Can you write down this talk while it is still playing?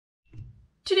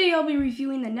Today I'll be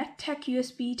reviewing the Nektech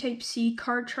USB Type-C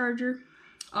car charger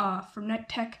from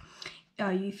Nektech.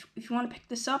 If you want to pick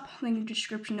this up, link in the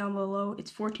description down below.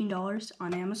 It's $14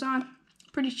 on Amazon.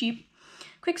 Pretty cheap.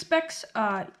 Quick specs,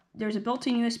 there's a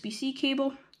built-in USB-C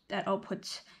cable that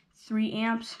outputs 3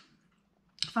 amps,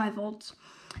 5 volts.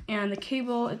 And the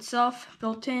cable itself,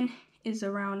 built in, is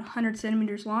around 100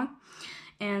 centimeters long.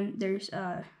 And there's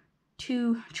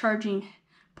 2 charging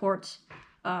ports.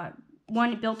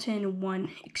 One built-in,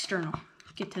 one external.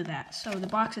 Get to that. So the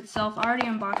box itself, I already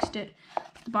unboxed it.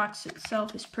 The box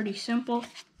itself is pretty simple.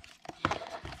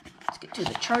 Let's get to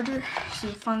the charger. So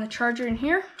you'll find the charger in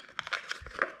here.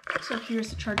 So here's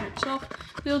the charger itself.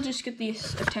 You'll just get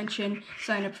this attention,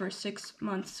 sign up for a 6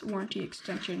 months warranty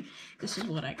extension. This is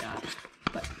what I got.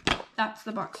 But that's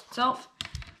the box itself.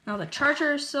 Now the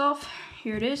charger itself,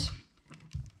 here it is.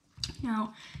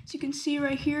 Now, as you can see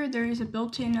right here, there is a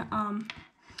built-in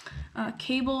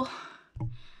cable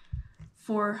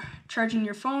for charging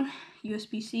your phone,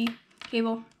 USB-C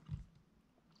cable,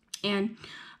 and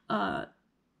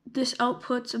this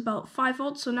outputs about 5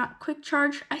 volts, so not quick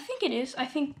charge. I think it is. I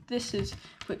think this is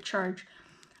quick charge,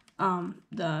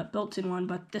 the built-in one,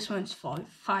 but this one's 5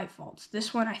 volts.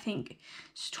 This one I think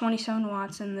is 27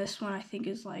 watts, and this one I think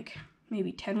is like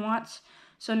maybe 10 watts.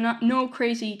 So no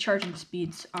crazy charging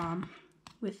speeds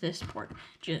with this port,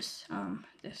 just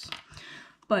this.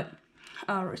 But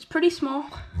it's pretty small.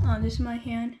 This is my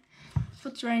hand.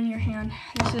 Fits right in your hand.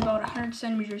 This is about 100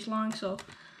 centimeters long, so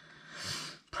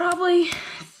probably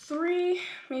 3,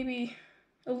 maybe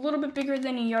a little bit bigger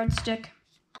than a yardstick,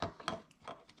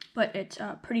 but it's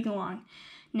pretty long.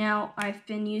 Now, I've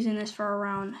been using this for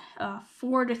around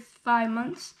 4 to 5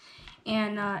 months,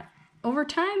 and over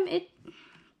time,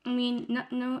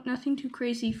 nothing too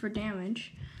crazy for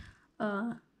damage.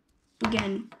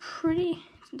 Again,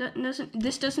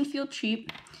 this doesn't feel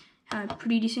cheap.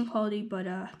 Pretty decent quality, but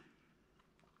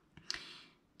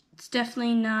it's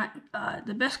definitely not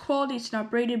the best quality. It's not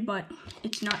braided, but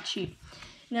it's not cheap.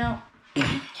 Now, it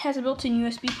has a built-in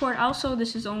USB port. Also,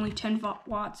 this is only 10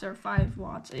 watts or 5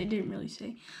 watts. It didn't really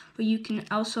say. But you can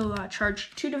also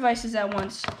charge 2 devices at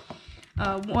once.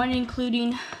 One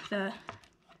including the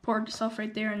port itself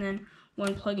right there, and then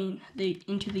one plugging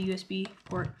into the USB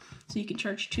port. So you can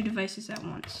charge 2 devices at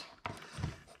once.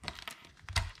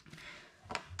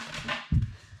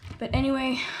 But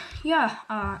anyway, yeah,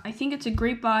 I think it's a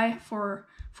great buy for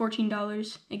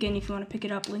 $14. Again, if you want to pick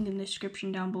it up, link in the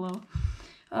description down below.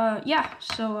 Yeah,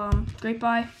 so great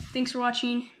buy. Thanks for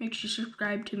watching. Make sure you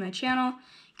subscribe to my channel.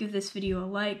 Give this video a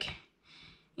like.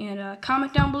 And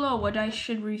comment down below what I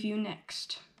should review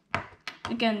next.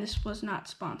 Again, this was not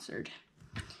sponsored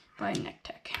by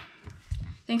Nektech.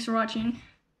 Thanks for watching.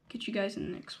 Catch you guys in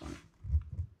the next one.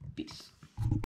 Peace.